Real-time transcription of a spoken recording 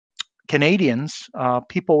Canadians,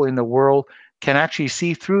 people in the world can actually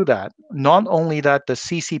see through that. Not only that the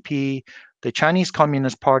CCP, the Chinese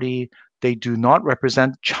Communist Party, they do not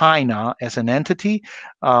represent China as an entity,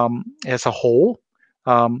 as a whole,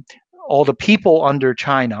 all the people under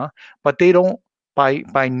China, but they don't,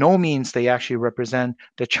 by no means they actually represent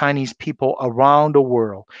the Chinese people around the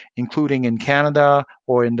world, including in Canada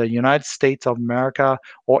or in the United States of America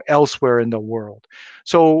or elsewhere in the world.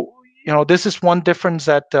 So, this is one difference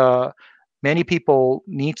that many people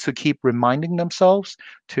need to keep reminding themselves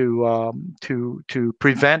to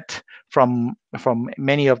prevent from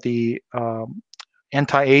many of the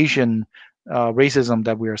anti-Asian racism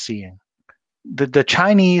that we are seeing. The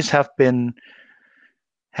Chinese have been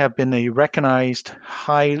a recognized,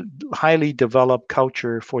 highly developed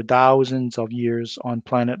culture for thousands of years on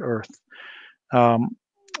planet Earth.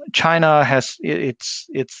 China has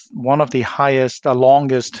it's one of the highest,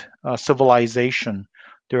 longest civilization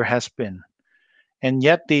there has been, and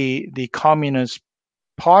yet the Communist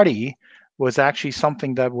Party was actually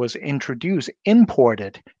something that was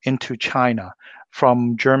imported into China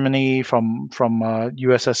from Germany, from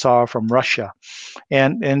USSR, from Russia,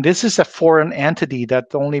 and this is a foreign entity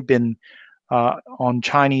that's only been on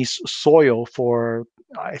Chinese soil for,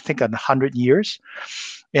 I think, 100 years,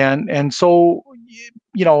 and so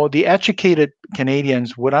the educated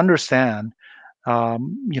Canadians would understand,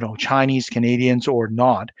 Chinese Canadians or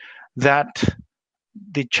not, that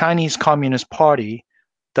the Chinese Communist Party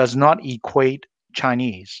does not equate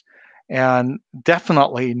Chinese, and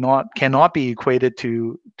definitely cannot be equated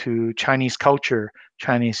to Chinese culture,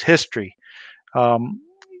 Chinese history.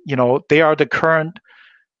 They are the current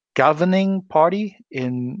governing party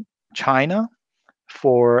in China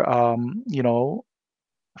for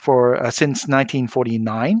since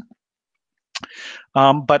 1949,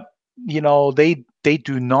 but they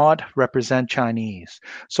do not represent Chinese.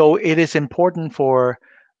 So it is important for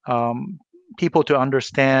people to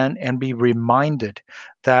understand and be reminded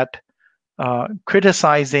that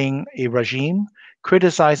criticizing a regime,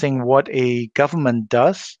 criticizing what a government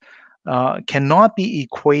does, cannot be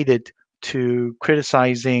equated to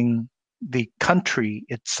criticizing the country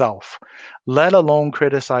itself, let alone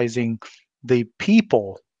criticizing the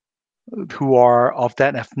people who are of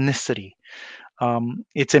that ethnicity.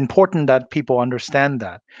 It's important that people understand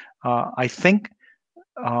that. I think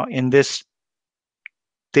in this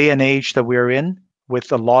day and age that we're in,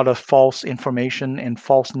 with a lot of false information and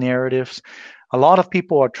false narratives, a lot of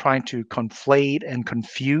people are trying to conflate and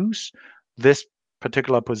confuse this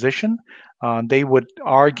particular position. They would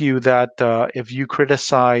argue that if you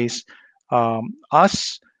criticize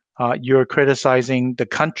us, you're criticizing the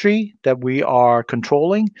country that we are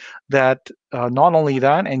controlling, that not only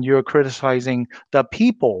that, and you're criticizing the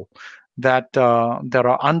people that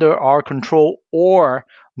are under our control or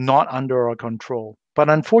not under our control. But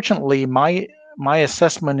unfortunately, my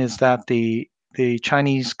assessment is that the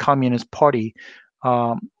Chinese Communist Party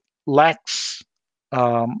lacks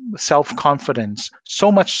self-confidence,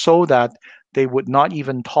 so much so that they would not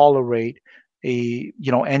even tolerate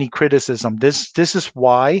any criticism. This is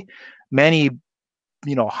why many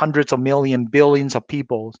hundreds of millions, billions of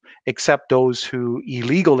people, except those who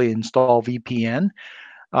illegally install VPN,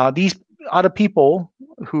 these other people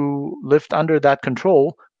who lived under that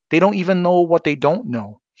control, they don't even know what they don't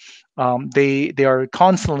know. They are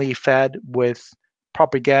constantly fed with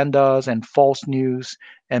propagandas and false news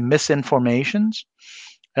and misinformations.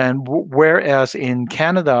 And whereas in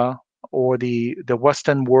Canada or the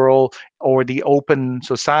Western world or the open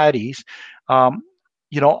societies, our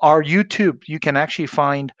YouTube, you can actually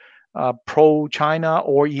find pro-China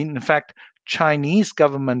or in fact Chinese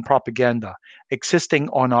government propaganda existing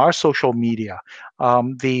on our social media.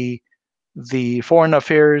 The foreign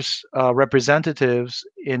affairs representatives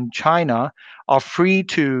in China are free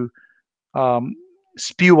to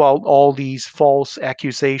spew out all these false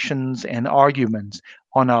accusations and arguments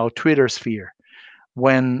on our Twitter sphere,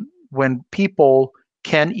 when people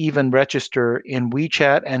can even register in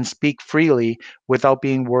WeChat and speak freely without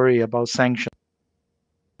being worried about sanctions.